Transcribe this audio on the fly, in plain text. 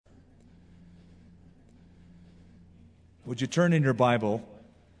Would you turn in your Bible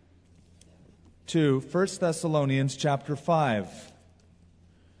to 1 Thessalonians chapter 5?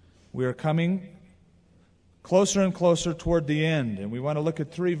 We are coming closer and closer toward the end, and we want to look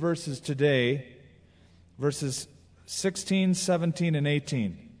at three verses today, verses 16, 17, and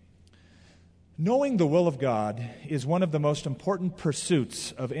 18. Knowing the will of God is one of the most important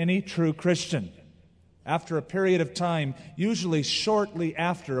pursuits of any true Christian. After a period of time, usually shortly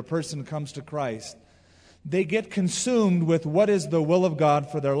after a person comes to Christ, they get consumed with what is the will of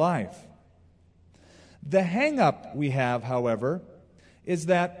God for their life. The hang-up we have, however, is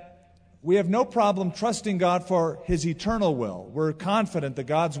that we have no problem trusting God for His eternal will. We're confident that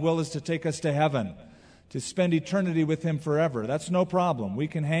God's will is to take us to heaven, to spend eternity with Him forever. That's no problem. We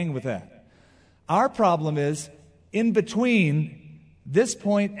can hang with that. Our problem is, in between this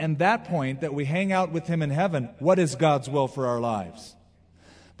point and that point that we hang out with Him in heaven, what is God's will for our lives?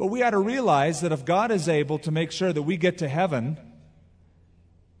 But we ought to realize that if God is able to make sure that we get to heaven,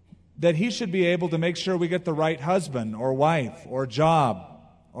 that He should be able to make sure we get the right husband or wife or job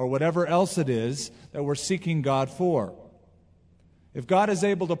or whatever else it is that we're seeking God for. If God is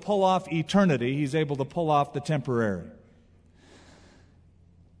able to pull off eternity, He's able to pull off the temporary.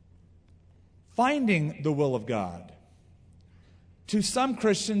 Finding the will of God, to some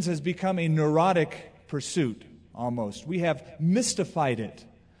Christians, has become a neurotic pursuit, almost. We have mystified it,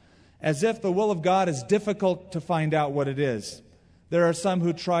 as if the will of God is difficult to find out what it is. There are some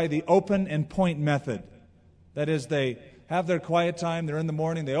who try the open and point method. That is, they have their quiet time, they're in the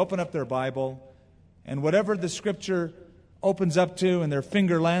morning, they open up their Bible, and whatever the Scripture opens up to and their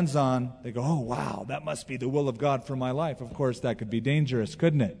finger lands on, they go, oh, wow, that must be the will of God for my life. Of course, that could be dangerous,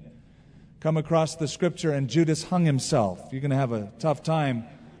 couldn't it? Come across the Scripture and Judas hung himself. You're going to have a tough time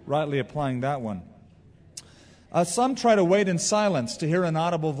rightly applying that one. Some try to wait in silence to hear an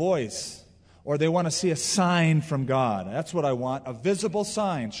audible voice, or they want to see a sign from God. That's what I want, a visible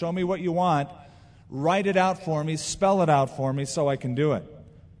sign. Show me what you want, write it out for me, spell it out for me so I can do it.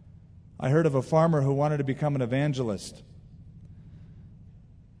 I heard of a farmer who wanted to become an evangelist.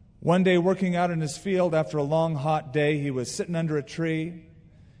 One day, working out in his field after a long, hot day, he was sitting under a tree.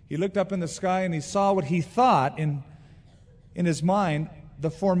 He looked up in the sky and he saw what he thought in his mind,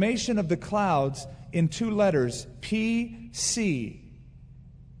 the formation of the clouds in two letters, P-C.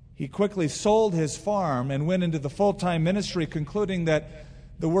 He quickly sold his farm and went into the full-time ministry, concluding that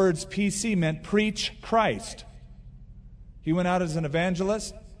the words P-C meant preach Christ. He went out as an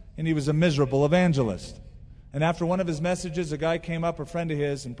evangelist, and he was a miserable evangelist. And after one of his messages, a guy came up, a friend of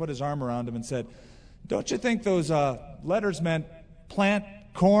his, and put his arm around him and said, don't you think those letters meant plant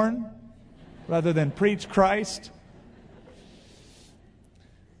corn rather than preach Christ?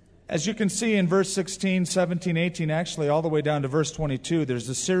 As you can see in verse 16, 17, 18, actually all the way down to verse 22, there's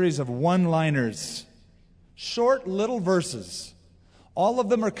a series of one-liners, short little verses. All of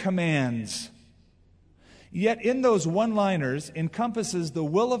them are commands. Yet in those one-liners encompasses the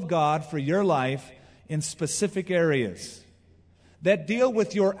will of God for your life in specific areas that deal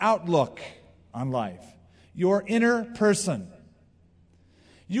with your outlook on life, your inner person.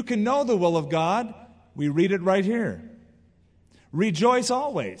 You can know the will of God. We read it right here. Rejoice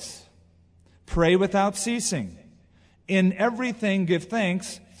always. Pray without ceasing. In everything give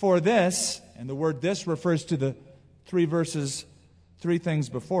thanks, for this, and the word this refers to the three things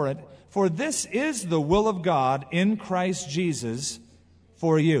before it, for this is the will of God in Christ Jesus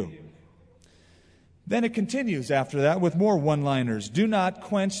for you. Then it continues after that with more one-liners. Do not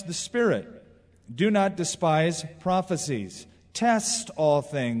quench the Spirit. Do not despise prophecies. Test all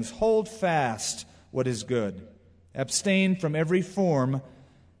things. Hold fast what is good. Abstain from every form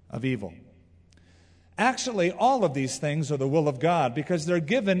of evil. Actually, all of these things are the will of God because they're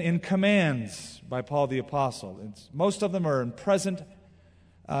given in commands by Paul the Apostle. Most of them are in present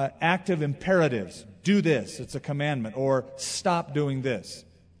active imperatives. Do this, it's a commandment, or stop doing this.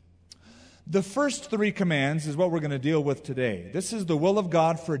 The first three commands is what we're going to deal with today. This is the will of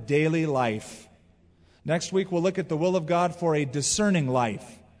God for daily life. Next week we'll look at the will of God for a discerning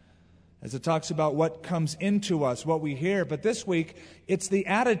life, as it talks about what comes into us, what we hear. But this week, it's the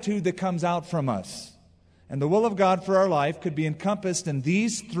attitude that comes out from us. And the will of God for our life could be encompassed in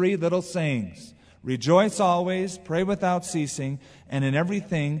these three little sayings. Rejoice always, pray without ceasing, and in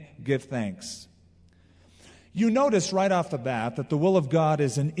everything give thanks. You notice right off the bat that the will of God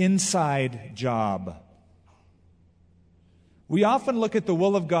is an inside job. We often look at the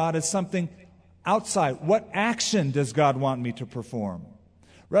will of God as something outside. What action does God want me to perform?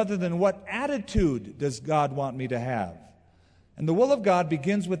 Rather than what attitude does God want me to have? And the will of God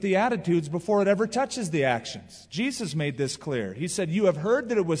begins with the attitudes before it ever touches the actions. Jesus made this clear. He said, you have heard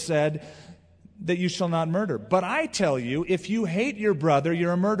that it was said, that you shall not murder. But I tell you, if you hate your brother,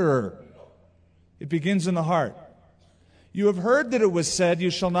 you're a murderer. It begins in the heart. You have heard that it was said, you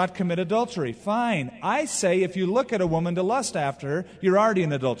shall not commit adultery. Fine. I say, if you look at a woman to lust after her, you're already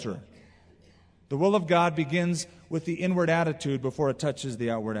an adulterer. The will of God begins with the inward attitude before it touches the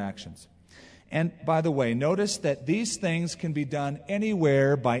outward actions. And by the way, notice that these things can be done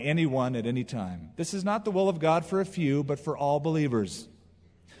anywhere by anyone at any time. This is not the will of God for a few, but for all believers.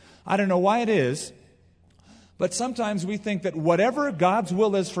 I don't know why it is, but sometimes we think that whatever God's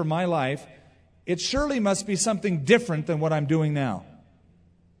will is for my life, it surely must be something different than what I'm doing now.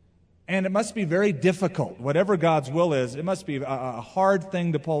 And it must be very difficult. Whatever God's will is, it must be a hard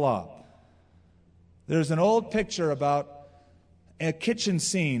thing to pull off. There's an old picture about a kitchen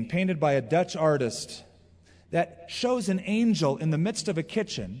scene painted by a Dutch artist that shows an angel in the midst of a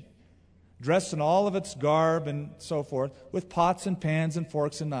kitchen, dressed in all of its garb and so forth, with pots and pans and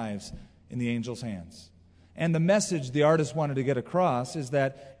forks and knives in the angel's hands. And the message the artist wanted to get across is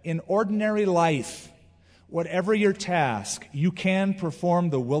that in ordinary life, whatever your task, you can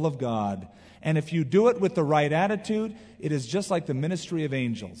perform the will of God. And if you do it with the right attitude, it is just like the ministry of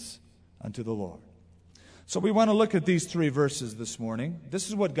angels unto the Lord. So we want to look at these 3 verses this morning. This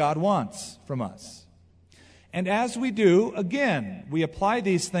is what God wants from us. And as we do, again, we apply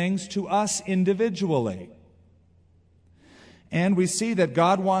these things to us individually. And we see that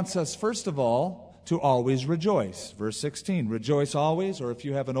God wants us, first of all, to always rejoice. Verse 16, rejoice always, or if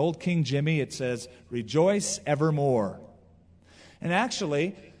you have an old King Jimmy, it says, rejoice evermore. And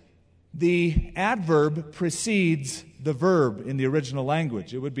actually, the adverb precedes the verb in the original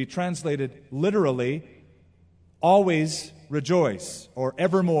language. It would be translated literally, always rejoice, or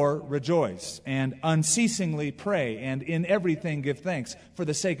evermore rejoice, and unceasingly pray, and in everything give thanks, for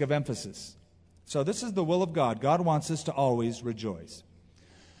the sake of emphasis. So this is the will of God. God wants us to always rejoice.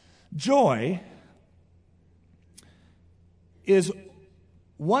 Joy is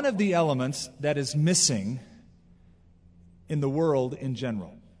one of the elements that is missing in the world in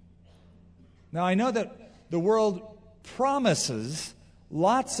general. Now, I know that the world promises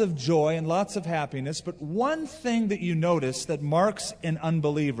lots of joy and lots of happiness, but one thing that you notice that marks an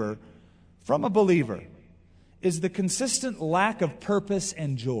unbeliever from a believer is the consistent lack of purpose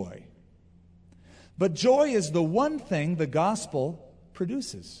and joy. But joy is the one thing the gospel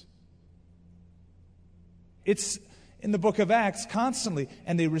produces. It's in the book of Acts constantly,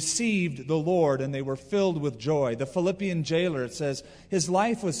 and they received the Lord and they were filled with joy. The Philippian jailer, it says, his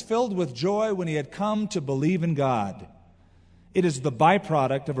life was filled with joy when he had come to believe in God. It is the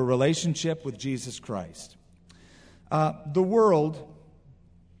byproduct of a relationship with Jesus Christ. The world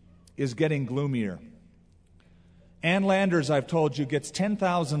is getting gloomier. Ann Landers, I've told you, gets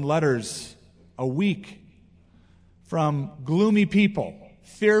 10,000 letters a week from gloomy people,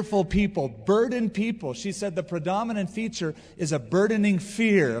 fearful people, burdened people. She said the predominant feature is a burdening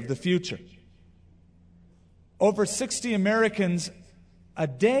fear of the future. Over 60 Americans a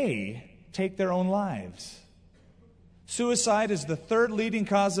day take their own lives. Suicide is the 3rd leading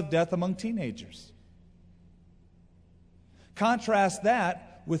cause of death among teenagers. Contrast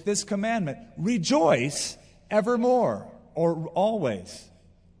that with this commandment, rejoice evermore, or always.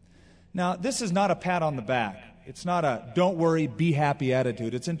 Now, this is not a pat on the back. It's not a don't worry, be happy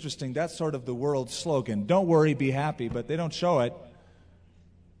attitude. It's interesting, that's sort of the world's slogan. Don't worry, be happy, but they don't show it.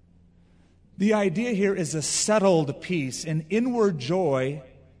 The idea here is a settled peace, an inward joy,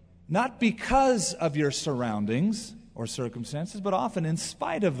 not because of your surroundings or circumstances, but often in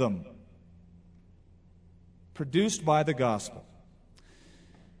spite of them, produced by the gospel.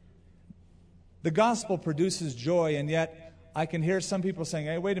 The gospel produces joy, and yet I can hear some people saying,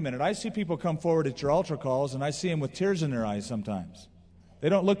 hey, wait a minute, I see people come forward at your altar calls, and I see them with tears in their eyes sometimes. They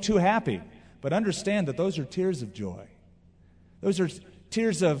don't look too happy, but understand that those are tears of joy. Those are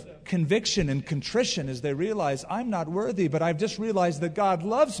tears of conviction and contrition as they realize, I'm not worthy, but I've just realized that God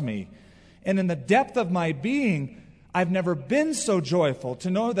loves me. And in the depth of my being, I've never been so joyful to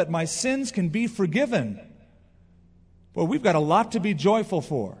know that my sins can be forgiven. Well, we've got a lot to be joyful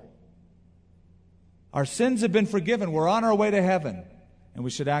for. Our sins have been forgiven. We're on our way to heaven. And we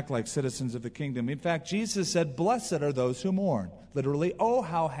should act like citizens of the kingdom. In fact, Jesus said, blessed are those who mourn. Literally, oh,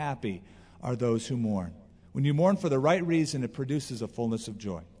 how happy are those who mourn. When you mourn for the right reason, it produces a fullness of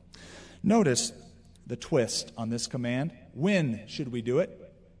joy. Notice the twist on this command. When should we do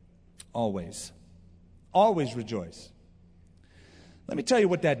it? Always. Always rejoice. Let me tell you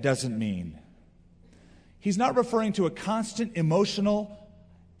what that doesn't mean. He's not referring to a constant emotional,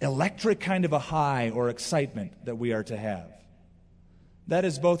 electric kind of a high or excitement that we are to have. That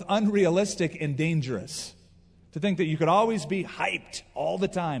is both unrealistic and dangerous. To think that you could always be hyped all the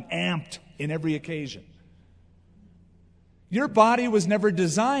time, amped, in every occasion. Your body was never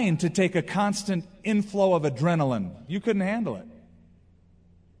designed to take a constant inflow of adrenaline. You couldn't handle it.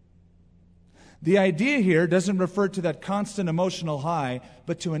 The idea here doesn't refer to that constant emotional high,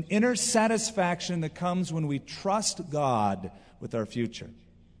 but to an inner satisfaction that comes when we trust God with our future.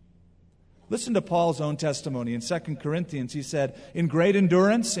 Listen to Paul's own testimony in 2 Corinthians. He said, in great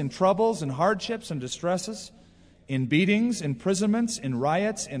endurance, in troubles, in hardships and distresses, in beatings, imprisonments, in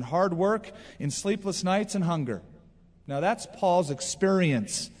riots, in hard work, in sleepless nights and hunger. Now that's Paul's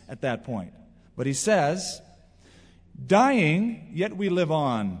experience at that point. But he says, dying, yet we live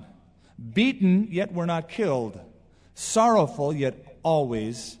on. Beaten, yet we're not killed. Sorrowful, yet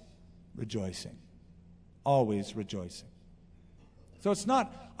always rejoicing. Always rejoicing. So it's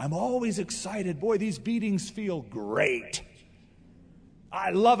not, I'm always excited. Boy, these beatings feel great. I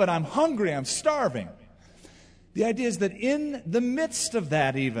love it. I'm hungry. I'm starving. The idea is that in the midst of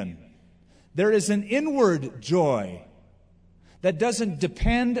that even, there is an inward joy that doesn't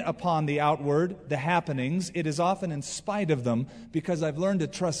depend upon the outward, the happenings. It is often in spite of them, because I've learned to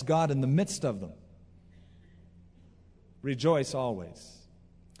trust God in the midst of them. Rejoice always.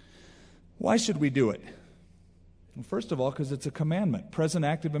 Why should we do it? Well, first of all, because it's a commandment, present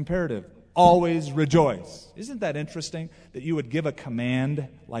active imperative. Always rejoice. Isn't that interesting that you would give a command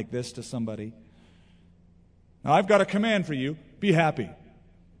like this to somebody? Now, I've got a command for you. Be happy.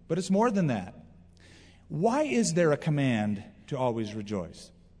 But it's more than that. Why is there a command to always rejoice?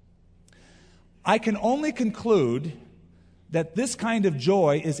 I can only conclude that this kind of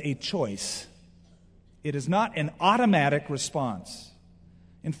joy is a choice. It is not an automatic response.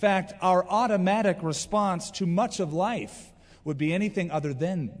 In fact, our automatic response to much of life would be anything other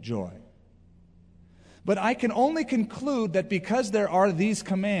than joy. But I can only conclude that because there are these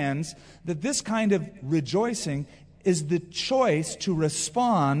commands, that this kind of rejoicing is the choice to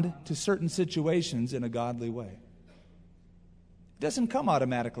respond to certain situations in a godly way. It doesn't come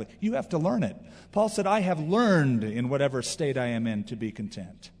automatically. You have to learn it. Paul said, I have learned in whatever state I am in to be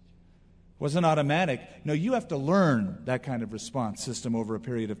content. It wasn't automatic. No, you have to learn that kind of response system over a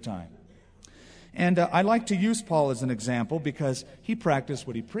period of time. And I like to use Paul as an example because he practiced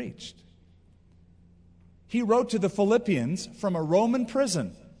what he preached. He wrote to the Philippians from a Roman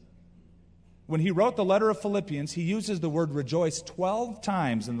prison. When he wrote the letter of Philippians, he uses the word rejoice 12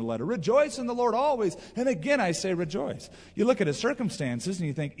 times in the letter. Rejoice in the Lord always. And again, I say rejoice. You look at his circumstances and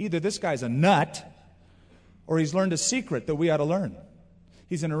you think either this guy's a nut or he's learned a secret that we ought to learn.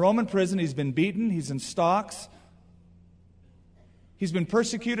 He's in a Roman prison. He's been beaten. He's in stocks. He's been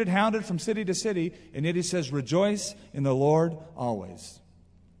persecuted, hounded from city to city. And yet he says, rejoice in the Lord always.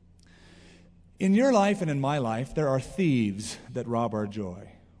 In your life and in my life, there are thieves that rob our joy.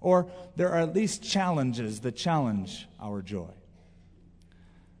 Or there are at least challenges that challenge our joy.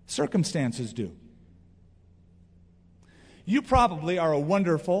 Circumstances do. You probably are a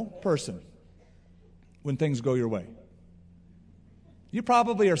wonderful person when things go your way. You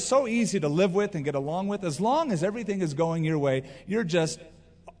probably are so easy to live with and get along with. As long as everything is going your way,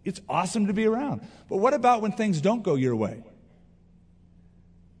 it's awesome to be around. But what about when things don't go your way?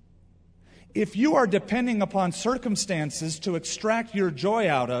 If you are depending upon circumstances to extract your joy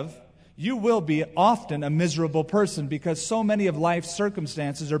out of, you will be often a miserable person because so many of life's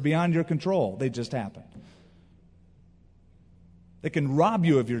circumstances are beyond your control. They just happen. They can rob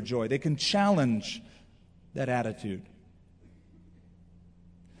you of your joy. They can challenge that attitude.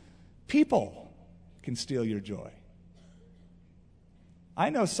 People can steal your joy.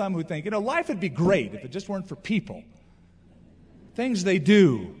 I know some who think, life would be great if it just weren't for people. Things they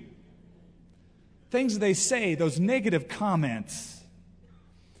do. Things they say, those negative comments.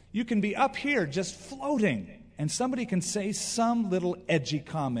 You can be up here just floating, and somebody can say some little edgy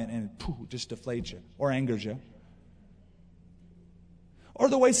comment and it just deflates you or angers you. Or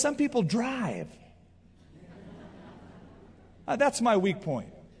the way some people drive. That's my weak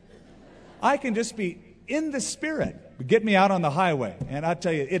point. I can just be in the Spirit. Get me out on the highway, and I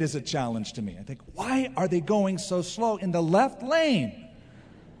tell you, it is a challenge to me. I think, why are they going so slow in the left lane?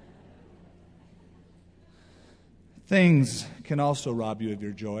 Things can also rob you of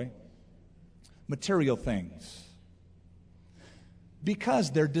your joy. Material things.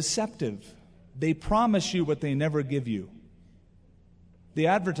 Because they're deceptive. They promise you what they never give you. The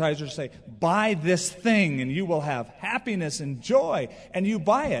advertisers say, buy this thing and you will have happiness and joy. And you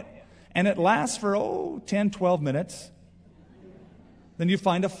buy it. And it lasts for, 10, 12 minutes. Then you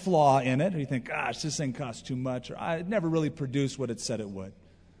find a flaw in it. Or you think, gosh, this thing costs too much. Or it never really produced what it said it would.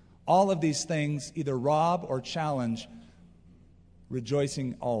 All of these things either rob or challenge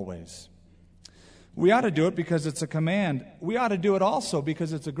rejoicing always. We ought to do it because it's a command. We ought to do it also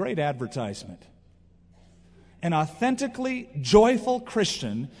because it's a great advertisement. An authentically joyful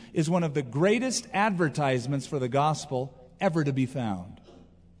Christian is one of the greatest advertisements for the gospel ever to be found.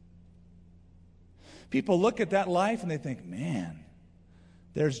 People look at that life and they think, man,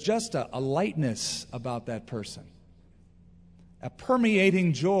 there's just a lightness about that person, a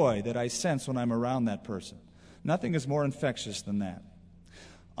permeating joy that I sense when I'm around that person. Nothing is more infectious than that.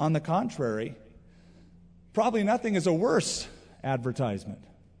 On the contrary, probably nothing is a worse advertisement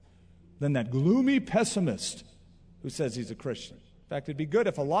than that gloomy pessimist who says he's a Christian. In fact, it'd be good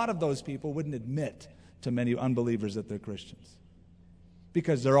if a lot of those people wouldn't admit to many unbelievers that they're Christians,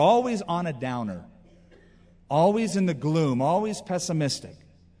 because they're always on a downer, always in the gloom, always pessimistic.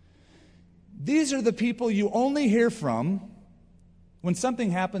 These are the people you only hear from when something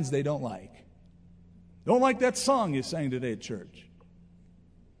happens they don't like. Don't like that song you sang today at church.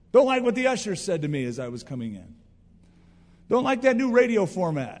 Don't like what the usher said to me as I was coming in. Don't like that new radio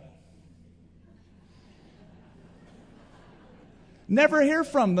format. Never hear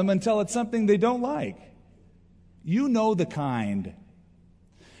from them until it's something they don't like. You know the kind.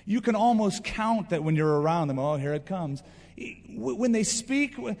 You can almost count that when you're around them. Oh, here it comes. When they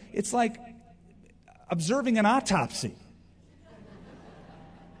speak, it's like observing an autopsy.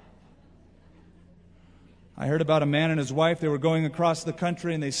 I heard about a man and his wife. They were going across the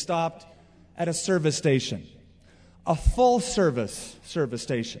country and they stopped at a service station. A full service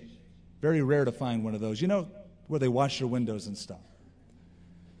station. Very rare to find one of those. You know, where they wash your windows and stuff.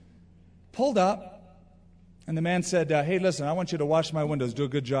 Pulled up, and the man said, hey, listen, I want you to wash my windows. Do a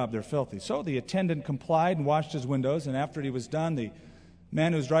good job. They're filthy. So the attendant complied and washed his windows, and after he was done, the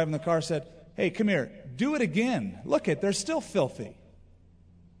man who was driving the car said, hey, come here, do it again. Look it, they're still filthy.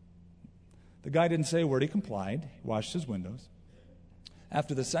 The guy didn't say a word. He complied. He washed his windows.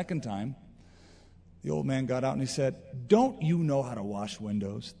 After the second time, the old man got out and he said, don't you know how to wash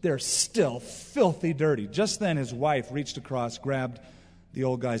windows? They're still filthy dirty. Just then his wife reached across, grabbed the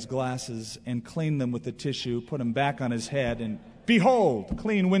old guy's glasses and cleaned them with the tissue, put them back on his head, and behold,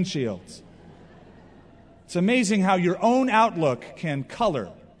 clean windshields. It's amazing how your own outlook can color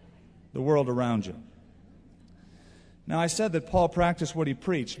the world around you. Now, I said that Paul practiced what he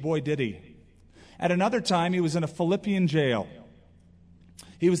preached. Boy, did he. At another time, he was in a Philippian jail.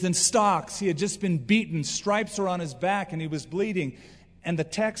 He was in stocks. He had just been beaten. Stripes were on his back, and he was bleeding. And the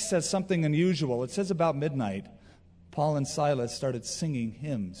text says something unusual. It says about midnight, Paul and Silas started singing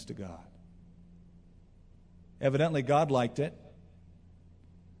hymns to God. Evidently, God liked it.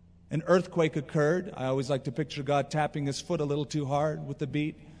 An earthquake occurred. I always like to picture God tapping his foot a little too hard with the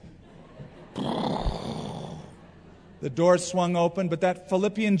beat. The doors swung open, but that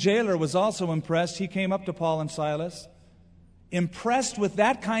Philippian jailer was also impressed. He came up to Paul and Silas, impressed with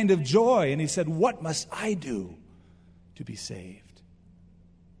that kind of joy, and he said, what must I do to be saved?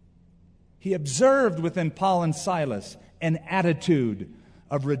 He observed within Paul and Silas an attitude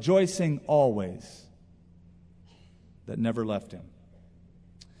of rejoicing always that never left him.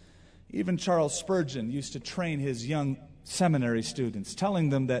 Even Charles Spurgeon used to train his young seminary students,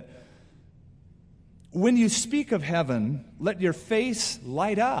 telling them that when you speak of heaven, let your face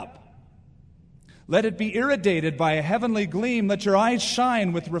light up. Let it be irradiated by a heavenly gleam. Let your eyes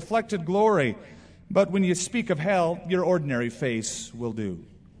shine with reflected glory. But when you speak of hell, your ordinary face will do.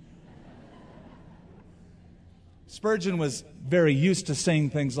 Spurgeon was very used to saying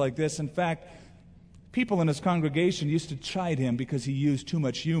things like this. In fact, people in his congregation used to chide him because he used too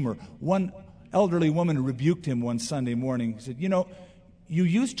much humor. One elderly woman rebuked him one Sunday morning. He said, you know, you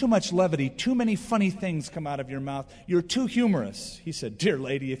use too much levity. Too many funny things come out of your mouth. You're too humorous. He said, dear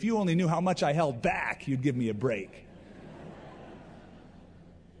lady, if you only knew how much I held back, you'd give me a break.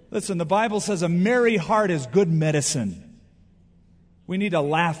 Listen, the Bible says a merry heart is good medicine. We need to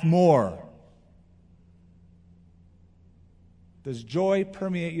laugh more. Does joy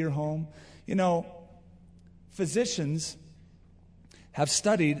permeate your home? You know, physicians have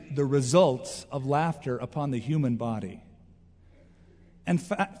studied the results of laughter upon the human body and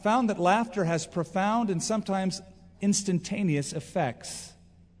found that laughter has profound and sometimes instantaneous effects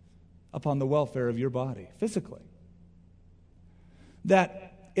upon the welfare of your body, physically.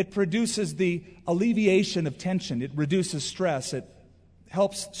 That it produces the alleviation of tension. It reduces stress. It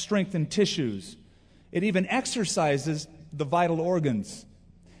helps strengthen tissues. It even exercises the vital organs.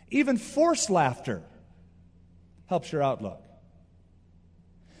 Even forced laughter helps your outlook.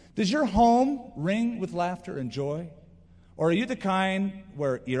 Does your home ring with laughter and joy? Or are you the kind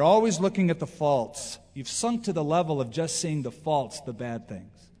where you're always looking at the faults? You've sunk to the level of just seeing the faults, the bad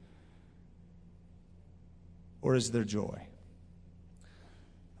things. Or is there joy?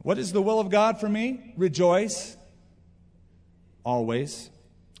 What is the will of God for me? Rejoice always.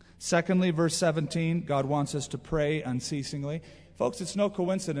 Secondly, verse 17, God wants us to pray unceasingly. Folks, it's no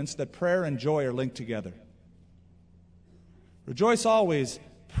coincidence that prayer and joy are linked together. Rejoice always,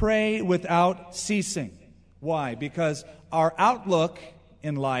 pray without ceasing. Why? Because our outlook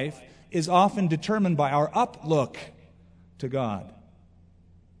in life is often determined by our uplook to God.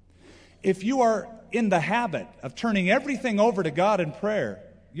 If you are in the habit of turning everything over to God in prayer,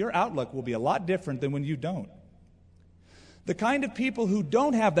 your outlook will be a lot different than when you don't. The kind of people who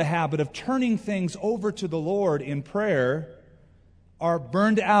don't have the habit of turning things over to the Lord in prayer are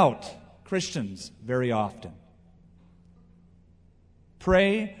burned out Christians very often.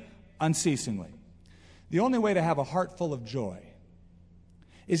 Pray unceasingly. The only way to have a heart full of joy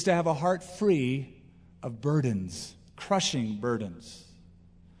is to have a heart free of burdens, crushing burdens.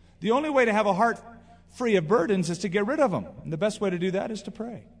 The only way to have a heart free of burdens is to get rid of them. And the best way to do that is to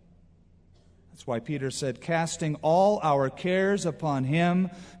pray. That's why Peter said, casting all our cares upon him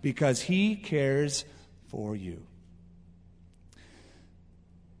because he cares for you.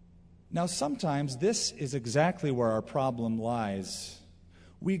 Now, sometimes this is exactly where our problem lies.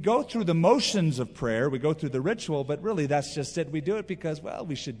 We go through the motions of prayer, we go through the ritual, but really that's just it. We do it because, well,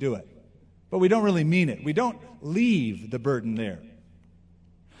 we should do it. But we don't really mean it. We don't leave the burden there.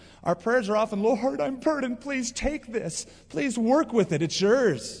 Our prayers are often, Lord, I'm burdened. Please take this. Please work with it. It's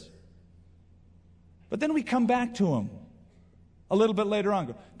yours. But then we come back to him a little bit later on.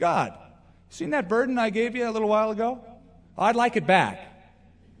 Go, God, seen that burden I gave you a little while ago? I'd like it back.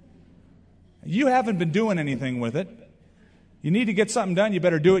 You haven't been doing anything with it. You need to get something done, you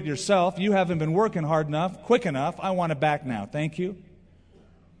better do it yourself. You haven't been working hard enough, quick enough. I want it back now. Thank you.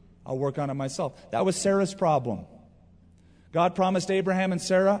 I'll work on it myself. That was Sarah's problem. God promised Abraham and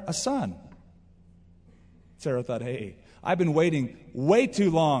Sarah a son. Sarah thought, hey, I've been waiting way too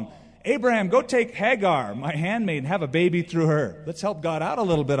long. Abraham, go take Hagar, my handmaid, and have a baby through her. Let's help God out a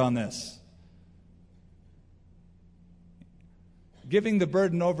little bit on this. Giving the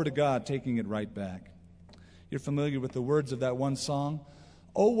burden over to God, taking it right back. You're familiar with the words of that one song?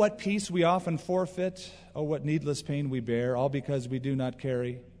 Oh, what peace we often forfeit. Oh, what needless pain we bear, all because we do not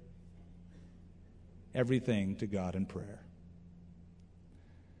carry everything to God in prayer.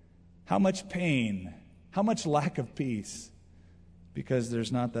 How much pain, how much lack of peace, because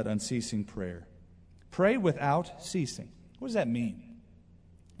there's not that unceasing prayer. Pray without ceasing. What does that mean?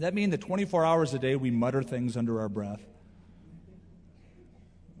 Does that mean that 24 hours a day we mutter things under our breath?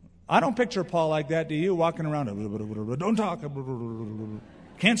 I don't picture Paul like that, do you? Walking around, don't talk,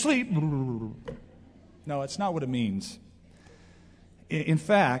 can't sleep. No, it's not what it means. In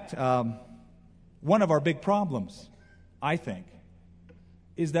fact, one of our big problems, I think,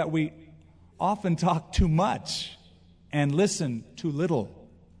 is that we often talk too much and listen too little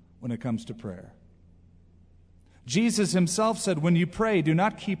when it comes to prayer. Jesus himself said, when you pray, do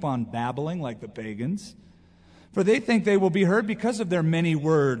not keep on babbling like the pagans, for they think they will be heard because of their many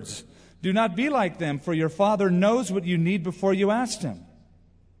words. Do not be like them, for your Father knows what you need before you ask him.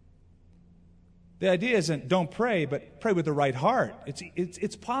 The idea isn't don't pray, but pray with the right heart.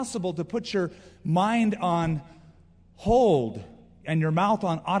 It's possible to put your mind on hold and your mouth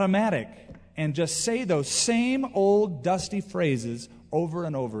on automatic and just say those same old dusty phrases over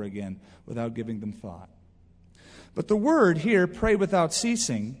and over again without giving them thought. But the word here, pray without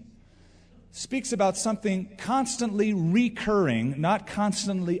ceasing, speaks about something constantly recurring, not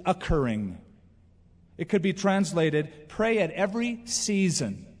constantly occurring. It could be translated, pray at every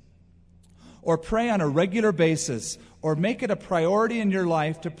season, or pray on a regular basis, or make it a priority in your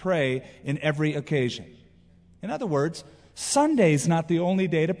life to pray in every occasion. In other words, Sunday's not the only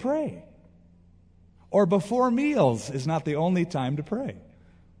day to pray. Or before meals is not the only time to pray.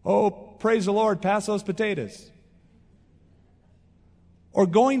 Oh, praise the Lord, pass those potatoes. Or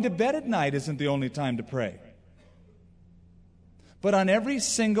going to bed at night isn't the only time to pray. But on every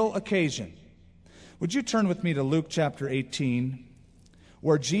single occasion. Would you turn with me to Luke chapter 18,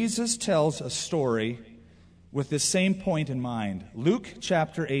 where Jesus tells a story with this same point in mind. Luke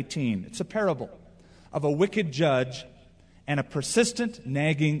chapter 18. It's a parable of a wicked judge and a persistent,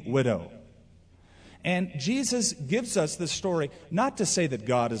 nagging widow. And Jesus gives us this story not to say that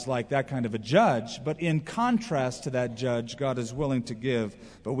God is like that kind of a judge, but in contrast to that judge, God is willing to give,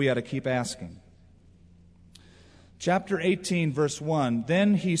 but we ought to keep asking. Chapter 18, verse 1,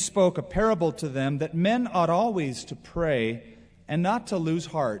 Then he spoke a parable to them that men ought always to pray and not to lose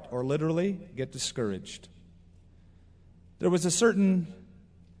heart, or literally, get discouraged. There was in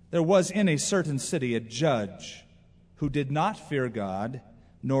a certain city a judge who did not fear God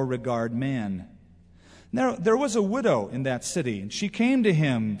nor regard man. Now, there was a widow in that city, and she came to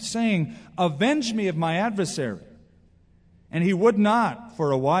him, saying, "Avenge me of my adversary." And he would not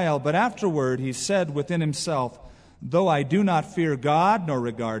for a while, but afterward he said within himself, "Though I do not fear God nor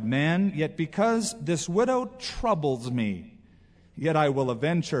regard man, yet because this widow troubles me, yet I will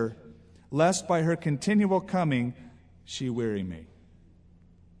avenge her, lest by her continual coming she weary me."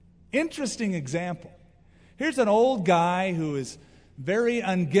 Interesting example. Here's an old guy who is very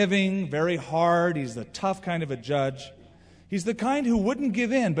ungiving, very hard. He's the tough kind of a judge. He's the kind who wouldn't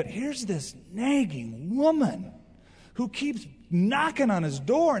give in. But here's this nagging woman who keeps knocking on his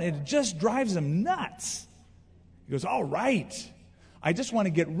door, and it just drives him nuts. He goes, "All right, I just want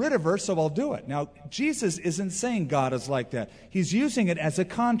to get rid of her, so I'll do it." Now, Jesus isn't saying God is like that. He's using it as a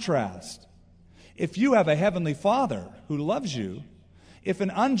contrast. If you have a heavenly Father who loves you, if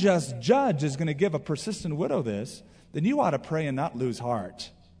an unjust judge is going to give a persistent widow this, then you ought to pray and not lose heart.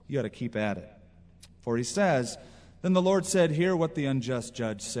 You ought to keep at it. For he says, "Then the Lord said, hear what the unjust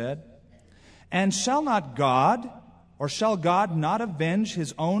judge said. And shall not God, or shall God not avenge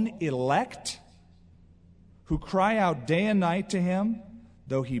his own elect, who cry out day and night to him,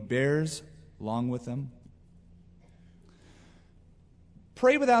 though he bears long with them?"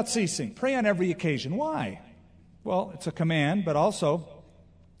 Pray without ceasing. Pray on every occasion. Why? Well, it's a command, but also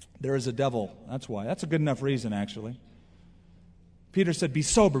there is a devil. That's why. That's a good enough reason, actually. Peter said, "Be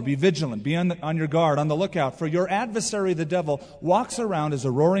sober, be vigilant, be on your guard, on the lookout, for your adversary, the devil, walks around as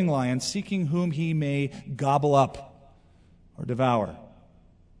a roaring lion, seeking whom he may gobble up or devour."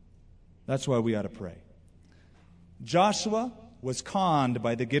 That's why we ought to pray. Joshua was conned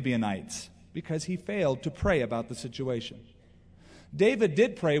by the Gibeonites because he failed to pray about the situation. David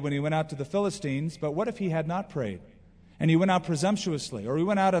did pray when he went out to the Philistines, but what if he had not prayed? And he went out presumptuously, or he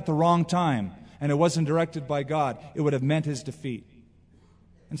went out at the wrong time, and it wasn't directed by God. It would have meant his defeat.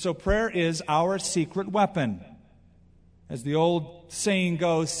 And so prayer is our secret weapon. As the old saying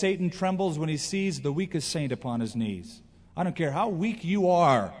goes, Satan trembles when he sees the weakest saint upon his knees. I don't care how weak you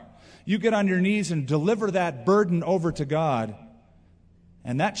are. You get on your knees and deliver that burden over to God,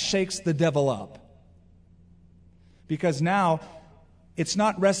 and that shakes the devil up. Because now it's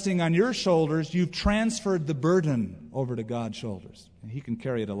not resting on your shoulders. You've transferred the burden over to God's shoulders. And he can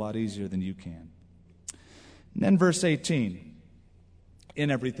carry it a lot easier than you can. And then verse 18. "In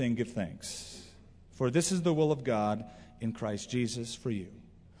everything give thanks, for this is the will of God in Christ Jesus for you."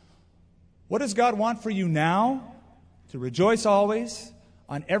 What does God want for you now? To rejoice always,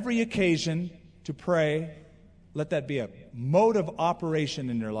 on every occasion, to pray. Let that be a mode of operation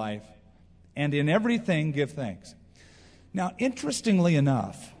in your life. And in everything give thanks. Now, interestingly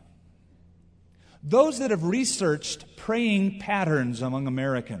enough, those that have researched praying patterns among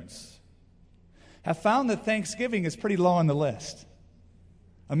Americans have found that Thanksgiving is pretty low on the list.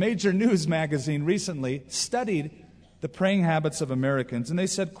 A major news magazine recently studied the praying habits of Americans, and they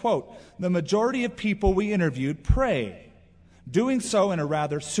said, quote, "The majority of people we interviewed pray, doing so in a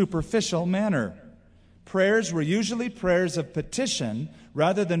rather superficial manner. Prayers were usually prayers of petition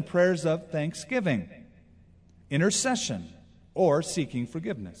rather than prayers of thanksgiving, intercession, or seeking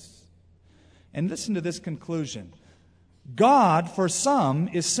forgiveness." And listen to this conclusion. God, for some,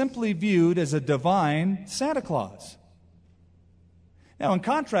 is simply viewed as a divine Santa Claus. Now, in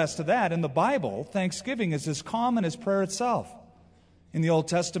contrast to that, in the Bible, thanksgiving is as common as prayer itself. In the Old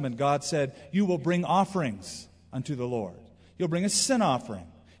Testament, God said, "You will bring offerings unto the Lord. You'll bring a sin offering.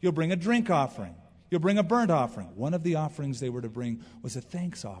 You'll bring a drink offering. You'll bring a burnt offering." One of the offerings they were to bring was a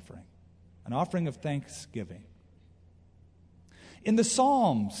thanks offering, an offering of thanksgiving. In the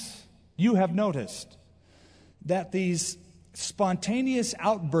Psalms, you have noticed that these spontaneous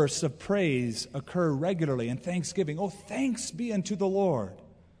outbursts of praise occur regularly in thanksgiving. "Oh, thanks be unto the Lord.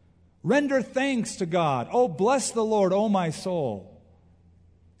 Render thanks to God. Oh, bless the Lord, O my soul.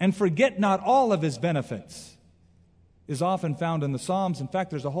 And forget not all of his benefits," is often found in the Psalms. In fact,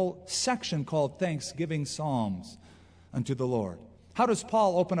 there's a whole section called Thanksgiving Psalms unto the Lord. How does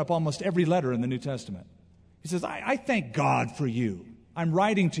Paul open up almost every letter in the New Testament? He says, I thank God for you. I'm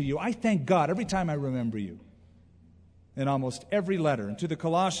writing to you. I thank God every time I remember you. In almost every letter. And to the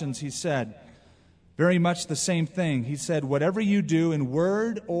Colossians, he said very much the same thing. He said, "Whatever you do in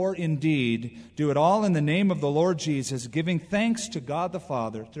word or in deed, do it all in the name of the Lord Jesus, giving thanks to God the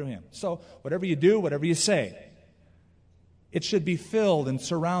Father through him." So whatever you do, whatever you say, it should be filled and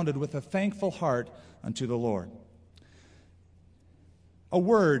surrounded with a thankful heart unto the Lord. A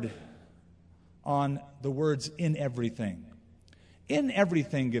word on the words "in everything." In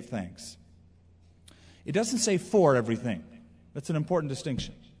everything give thanks. It doesn't say for everything. That's an important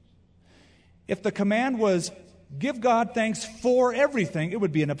distinction. If the command was give God thanks for everything, it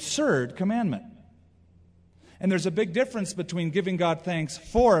would be an absurd commandment. And there's a big difference between giving God thanks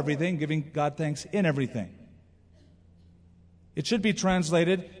for everything, giving God thanks in everything. It should be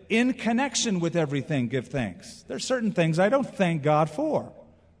translated, in connection with everything, give thanks. There's certain things I don't thank God for.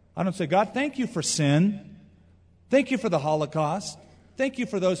 I don't say, God, thank you for sin. Thank you for the Holocaust. Thank you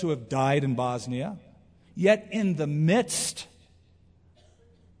for those who have died in Bosnia. Yet in the midst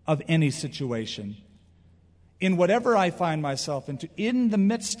of any situation, in whatever I find myself into, in the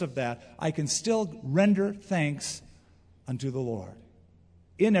midst of that, I can still render thanks unto the Lord.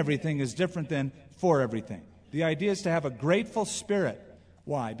 In everything is different than for everything. The idea is to have a grateful spirit.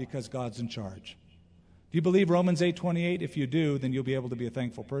 Why? Because God's in charge. Do you believe Romans 8:28? If you do, then you'll be able to be a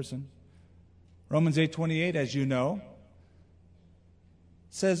thankful person. Romans 8:28, as you know,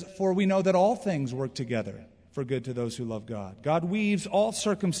 says, for we know that all things work together for good to those who love God. God weaves all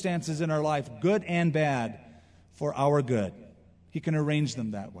circumstances in our life, good and bad, for our good. He can arrange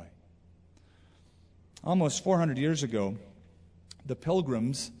them that way. Almost 400 years ago, the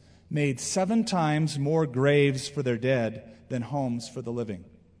Pilgrims made 7 times more graves for their dead than homes for the living.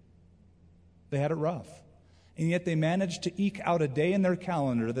 They had it rough. And yet they managed to eke out a day in their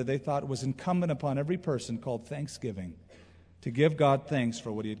calendar that they thought was incumbent upon every person, called Thanksgiving, to give God thanks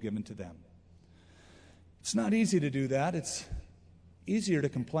for what He had given to them. It's not easy to do that. It's easier to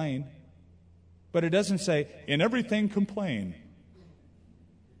complain. But it doesn't say, in everything complain.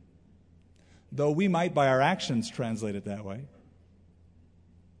 Though we might, by our actions, translate it that way.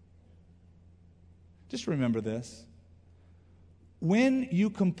 Just remember this. When you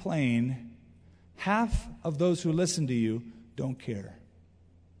complain, half of those who listen to you don't care.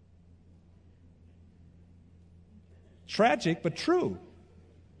 Tragic, but true.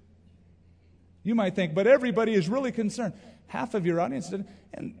 You might think, but everybody is really concerned. Half of your audience didn't,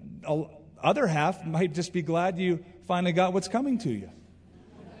 and the other half might just be glad you finally got what's coming to you.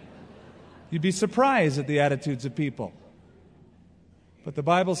 You'd be surprised at the attitudes of people. But the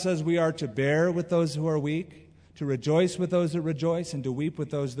Bible says we are to bear with those who are weak, to rejoice with those that rejoice, and to weep with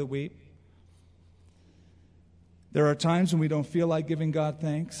those that weep. There are times when we don't feel like giving God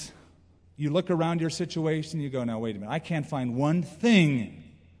thanks. You look around your situation, you go, now wait a minute, I can't find one thing,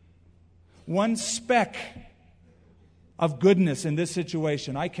 one speck of goodness in this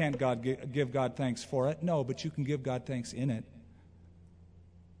situation. I can't give God thanks for it. No, but you can give God thanks in it.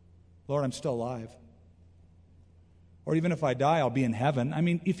 Lord, I'm still alive. Or even if I die, I'll be in heaven. I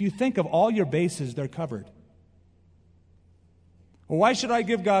mean, if you think of all your bases, they're covered. Well, why should I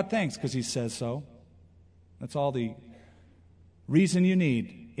give God thanks? Because He says so. That's all the reason you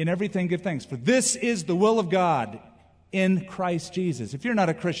need. In everything, give thanks. For this is the will of God in Christ Jesus. If you're not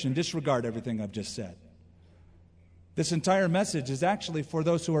a Christian, disregard everything I've just said. This entire message is actually for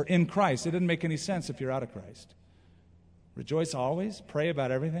those who are in Christ. It doesn't make any sense if you're out of Christ. Rejoice always. Pray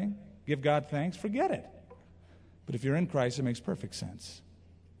about everything. Give God thanks. Forget it. But if you're in Christ, it makes perfect sense.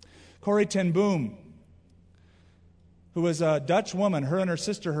 Corrie ten Boom, who was a Dutch woman, her and her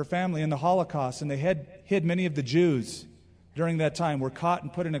sister, her family, in the Holocaust, and they hid many of the Jews during that time, were caught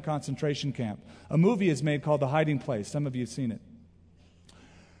and put in a concentration camp. A movie is made called The Hiding Place. Some of you have seen it.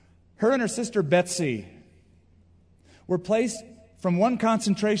 Her and her sister Betsy were placed from one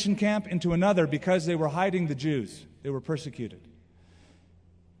concentration camp into another because they were hiding the Jews. They were persecuted.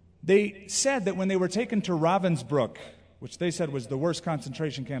 They said that when they were taken to Ravensbrück, which they said was the worst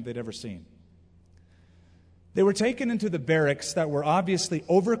concentration camp they'd ever seen, they were taken into the barracks that were obviously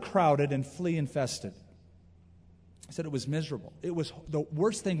overcrowded and flea infested. I said it was miserable. It was the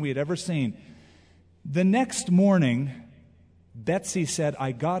worst thing we had ever seen. The next morning, Betsy said,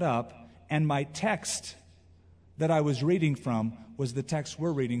 I got up and my text that I was reading from was the text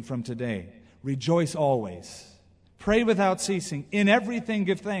we're reading from today. Rejoice always. Pray without ceasing. In everything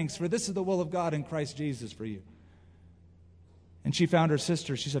give thanks, for this is the will of God in Christ Jesus for you. And she found her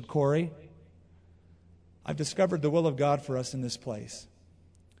sister. She said, Corrie, I've discovered the will of God for us in this place.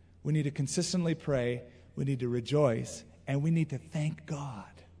 We need to consistently pray. We need to rejoice. And we need to thank God.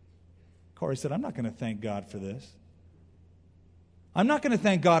 Corrie said, I'm not going to thank God for this. I'm not going to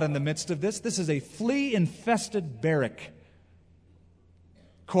thank God in the midst of this. This is a flea-infested barrack.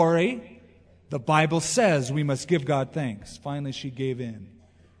 Corrie, the Bible says we must give God thanks. Finally, she gave in.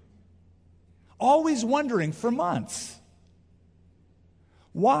 Always wondering for months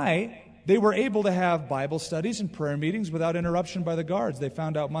why they were able to have Bible studies and prayer meetings without interruption by the guards. They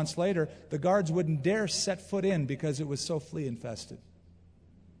found out months later the guards wouldn't dare set foot in because it was so flea-infested.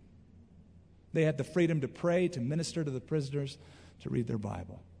 They had the freedom to pray, to minister to the prisoners, to read their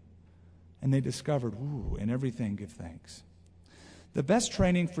Bible. And they discovered, in everything give thanks. The best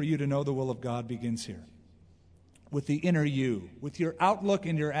training for you to know the will of God begins here, with the inner you, with your outlook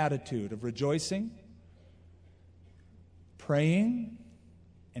and your attitude of rejoicing, praying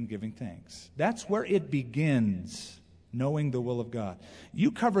and giving thanks. That's where it begins, knowing the will of God.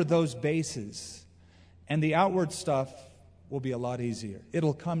 You cover those bases, and the outward stuff will be a lot easier.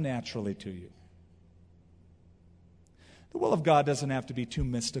 It'll come naturally to you. The will of God doesn't have to be too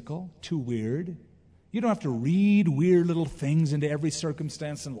mystical, too weird. You don't have to read weird little things into every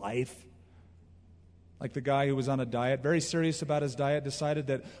circumstance in life. Like the guy who was on a diet, very serious about his diet, decided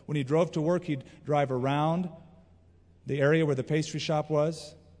that when he drove to work, he'd drive around the area where the pastry shop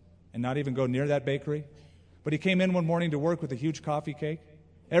was and not even go near that bakery. But he came in one morning to work with a huge coffee cake.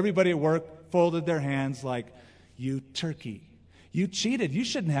 Everybody at work folded their hands like, "You turkey. You cheated. You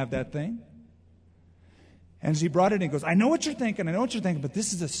shouldn't have that thing." And as he brought it in, he goes, I know what you're thinking, but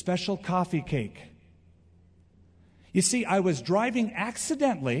this is a special coffee cake. You see, I was driving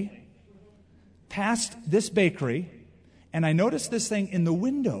accidentally past this bakery, and I noticed this thing in the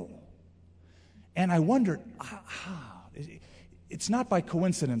window. And I wondered, it's not by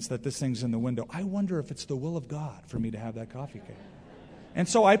coincidence that this thing's in the window. I wonder if it's the will of God for me to have that coffee cake. And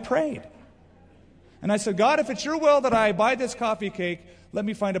so I prayed. And I said, God, if it's your will that I buy this coffee cake, let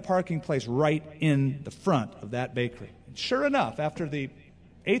me find a parking place right in the front of that bakery. And sure enough, after the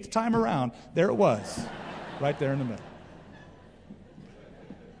 8th time around, there it was, right there in the middle.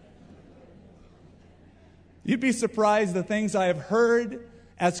 You'd be surprised the things I have heard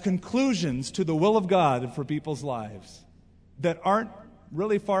as conclusions to the will of God for people's lives that aren't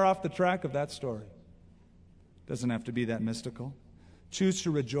really far off the track of that story. Doesn't have to be that mystical. Choose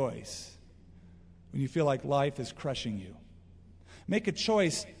to rejoice when you feel like life is crushing you. Make a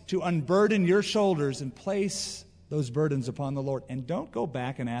choice to unburden your shoulders and place those burdens upon the Lord. And don't go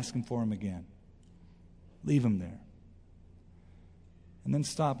back and ask Him for them again. Leave them there. And then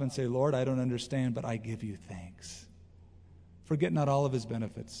stop and say, Lord, I don't understand, but I give you thanks. Forget not all of His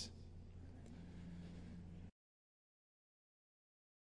benefits.